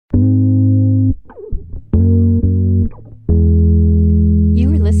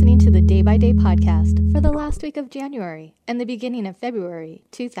last week of January and the beginning of February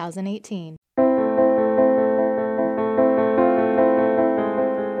 2018.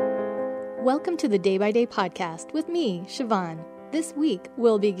 Welcome to the Day by Day podcast with me, Siobhan. This week,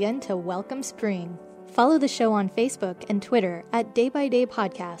 we'll begin to welcome spring. Follow the show on Facebook and Twitter at Day by Day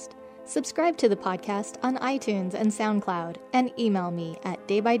Podcast. Subscribe to the podcast on iTunes and SoundCloud, and email me at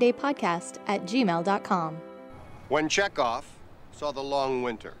daybydaypodcast@gmail.com. When Chekhov saw the long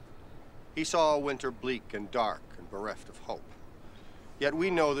winter, he saw a winter bleak and dark and bereft of hope. Yet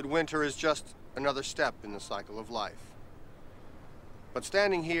we know that winter is just another step in the cycle of life. But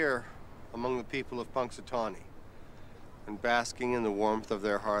standing here among the people of Punxsutawney and basking in the warmth of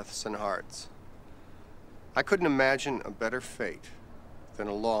their hearths and hearts, I couldn't imagine a better fate than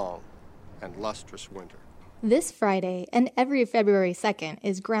a long and lustrous winter. This Friday and every February 2nd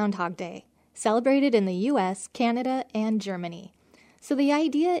is Groundhog Day, celebrated in the U.S., Canada, and Germany. So the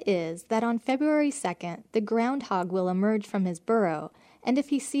idea is that on February 2nd, the groundhog will emerge from his burrow, and if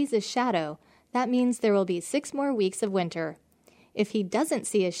he sees a shadow, that means there will be 6 more weeks of winter. If he doesn't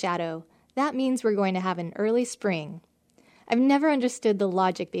see a shadow, that means we're going to have an early spring. I've never understood the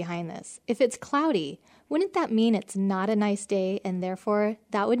logic behind this. If it's cloudy, wouldn't that mean it's not a nice day, and therefore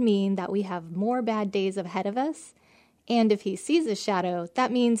that would mean that we have more bad days ahead of us? And if he sees a shadow,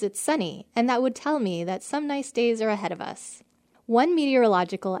 that means it's sunny, and that would tell me that some nice days are ahead of us. One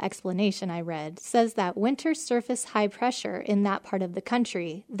meteorological explanation I read says that winter surface high pressure in that part of the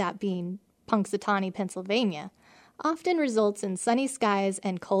country, that being Punxsutawney, Pennsylvania, often results in sunny skies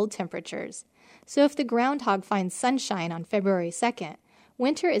and cold temperatures. So if the groundhog finds sunshine on February 2nd,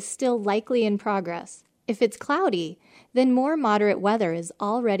 winter is still likely in progress. If it's cloudy, then more moderate weather is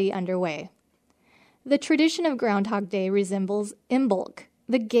already underway. The tradition of Groundhog Day resembles Imbolc,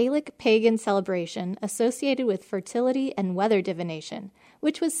 the Gaelic pagan celebration associated with fertility and weather divination,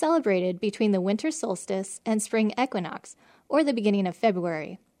 which was celebrated between the winter solstice and spring equinox, or the beginning of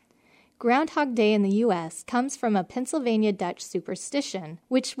February. Groundhog Day in the U.S. comes from a Pennsylvania Dutch superstition,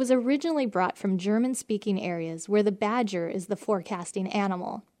 which was originally brought from German-speaking areas where the badger is the forecasting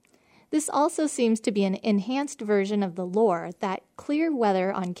animal. This also seems to be an enhanced version of the lore that clear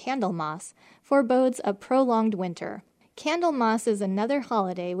weather on Candlemas forebodes a prolonged winter. Candlemas is another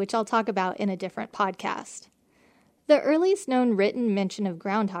holiday which I'll talk about in a different podcast. The earliest known written mention of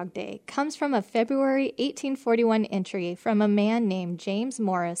Groundhog Day comes from a February 1841 entry from a man named James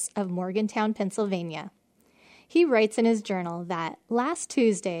Morris of Morgantown, Pennsylvania. He writes in his journal that last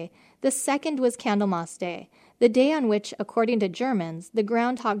Tuesday, the 2nd was Candlemas Day, the day on which, according to Germans, the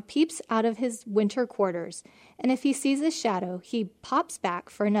groundhog peeps out of his winter quarters, and if he sees a shadow, he pops back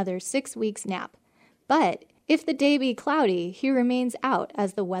for another 6 weeks' nap. But if the day be cloudy, he remains out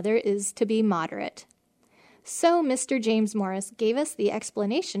as the weather is to be moderate. So Mr. James Morris gave us the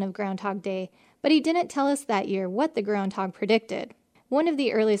explanation of Groundhog Day, but he didn't tell us that year what the groundhog predicted. One of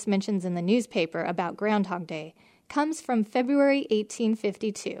the earliest mentions in the newspaper about Groundhog Day comes from February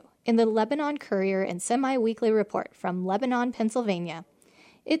 1852 in the Lebanon Courier and Semi-Weekly Report from Lebanon, Pennsylvania.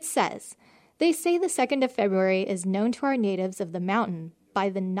 It says, "They say the 2nd of February is known to our natives of the mountain by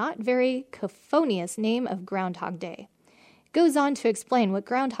the not very euphonious name of Groundhog Day." Goes on to explain what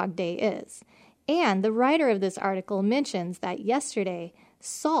Groundhog Day is. And the writer of this article mentions that yesterday,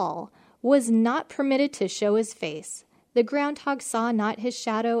 Saul was not permitted to show his face. The groundhog saw not his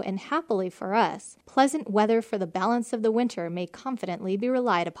shadow, and happily for us, pleasant weather for the balance of the winter may confidently be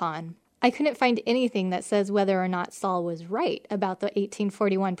relied upon. I couldn't find anything that says whether or not Saul was right about the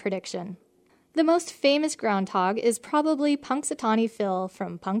 1841 prediction. The most famous groundhog is probably Punxsutawney Phil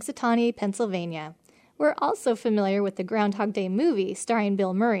from Punxsutawney, Pennsylvania. We're also familiar with the Groundhog Day movie starring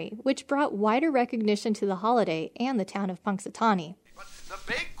Bill Murray, which brought wider recognition to the holiday and the town of Punxsutawney. But the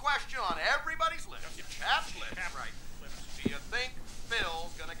big question on everybody's lips, Chap's lips, right? Do you think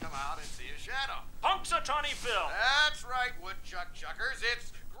Phil's gonna come out and see a shadow? Punxsutawney Phil! That's right, woodchuck chuckers.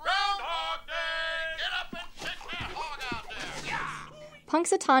 It's Groundhog Day! Get up and kick that hog out there! Yes!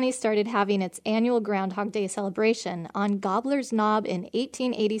 Punxsutawney started having its annual Groundhog Day celebration on Gobbler's Knob in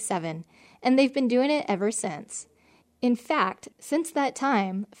 1887, and they've been doing it ever since. In fact, since that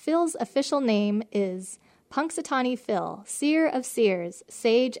time, Phil's official name is Punxsutawney Phil, seer of seers,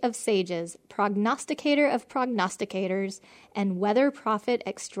 sage of sages, prognosticator of prognosticators, and weather prophet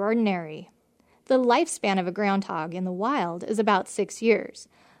extraordinary. The lifespan of a groundhog in the wild is about 6 years.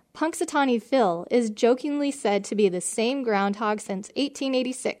 Punxsutawney Phil is jokingly said to be the same groundhog since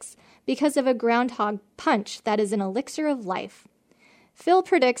 1886 because of a groundhog punch that is an elixir of life. Phil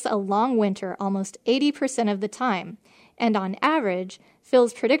predicts a long winter almost 80% of the time, and on average,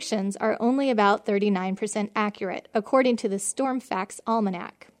 Phil's predictions are only about 39% accurate, according to the Stormfax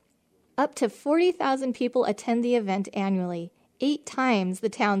Almanac. Up to 40,000 people attend the event annually, 8 times the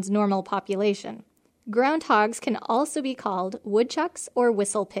town's normal population. Groundhogs can also be called woodchucks or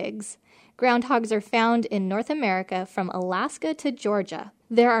whistle pigs. Groundhogs are found in North America from Alaska to Georgia.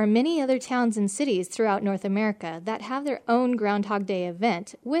 There are many other towns and cities throughout North America that have their own Groundhog Day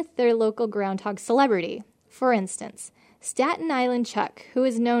event with their local groundhog celebrity. For instance, Staten Island Chuck, who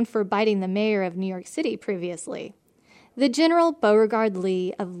is known for biting the mayor of New York City previously. The General Beauregard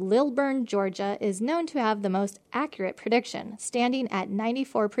Lee of Lilburn, Georgia, is known to have the most accurate prediction, standing at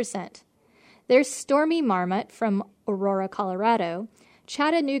 94%. There's Stormy Marmot from Aurora, Colorado,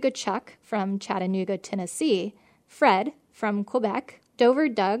 Chattanooga Chuck from Chattanooga, Tennessee, Fred from Quebec, Dover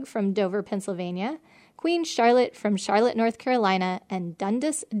Doug from Dover, Pennsylvania, Queen Charlotte from Charlotte, North Carolina, and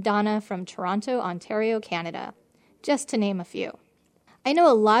Dundas Donna from Toronto, Ontario, Canada, just to name a few. I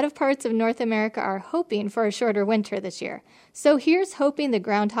know a lot of parts of North America are hoping for a shorter winter this year, so here's hoping the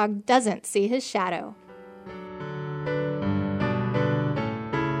groundhog doesn't see his shadow.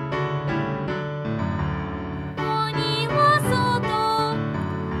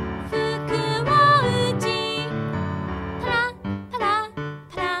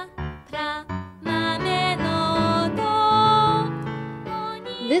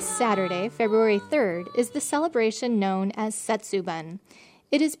 This Saturday, February 3rd, is the celebration known as Setsubun.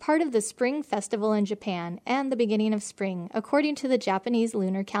 It is part of the Spring Festival in Japan and the beginning of spring, according to the Japanese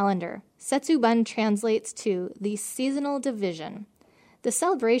lunar calendar. Setsubun translates to the seasonal division. The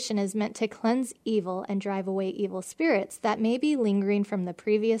celebration is meant to cleanse evil and drive away evil spirits that may be lingering from the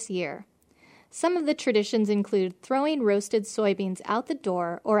previous year. Some of the traditions include throwing roasted soybeans out the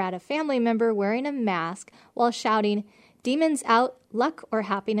door or at a family member wearing a mask while shouting, "Demons out, luck or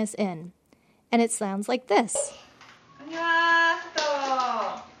happiness in." And it sounds like this.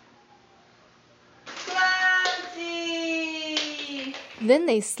 Then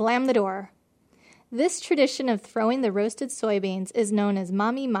they slam the door. This tradition of throwing the roasted soybeans is known as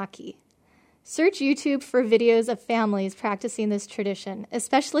mami maki. Search YouTube for videos of families practicing this tradition,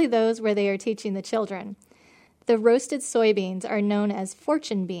 especially those where they are teaching the children. The roasted soybeans are known as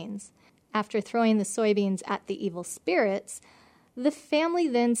fortune beans. After throwing the soybeans at the evil spirits, the family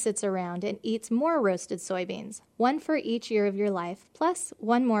then sits around and eats more roasted soybeans, one for each year of your life, plus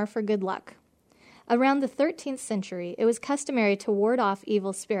one more for good luck. Around the 13th century, it was customary to ward off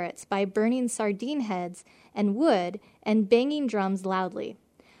evil spirits by burning sardine heads and wood and banging drums loudly.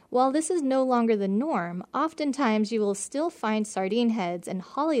 While this is no longer the norm, oftentimes you will still find sardine heads and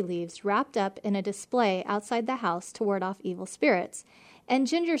holly leaves wrapped up in a display outside the house to ward off evil spirits, and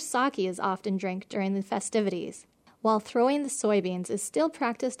ginger sake is often drank during the festivities. While throwing the soybeans is still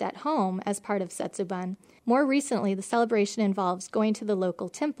practiced at home as part of Setsubun, more recently the celebration involves going to the local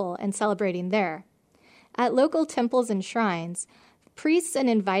temple and celebrating there. At local temples and shrines, priests and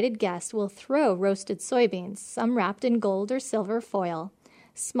invited guests will throw roasted soybeans, some wrapped in gold or silver foil,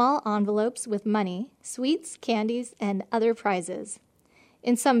 small envelopes with money, sweets, candies, and other prizes.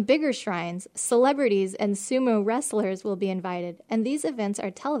 In some bigger shrines, celebrities and sumo wrestlers will be invited, and these events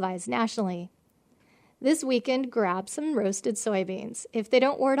are televised nationally. This weekend, grab some roasted soybeans. If they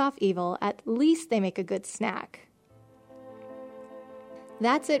don't ward off evil, at least they make a good snack.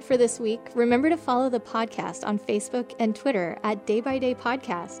 That's it for this week. Remember to follow the podcast on Facebook and Twitter at Day by Day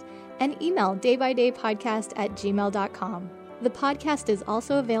Podcast and email daybydaypodcast@gmail.com. The podcast is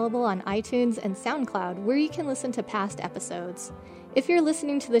also available on iTunes and SoundCloud, where you can listen to past episodes. If you're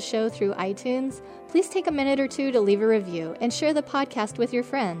listening to the show through iTunes, please take a minute or two to leave a review and share the podcast with your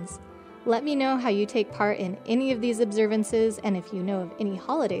friends. Let me know how you take part in any of these observances and if you know of any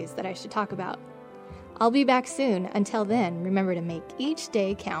holidays that I should talk about. I'll be back soon. Until then, remember to make each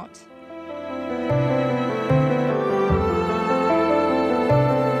day count.